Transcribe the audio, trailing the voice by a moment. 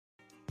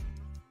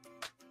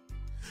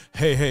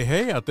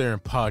Hey out there in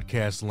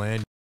podcast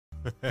land.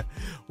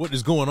 What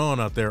is going on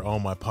out there, all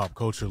my pop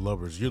culture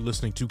lovers? You're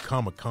listening to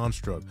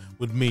COMIC-ConStruct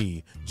with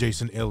me,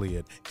 Jason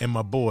Elliott, and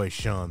my boy,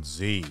 Sean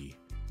Z.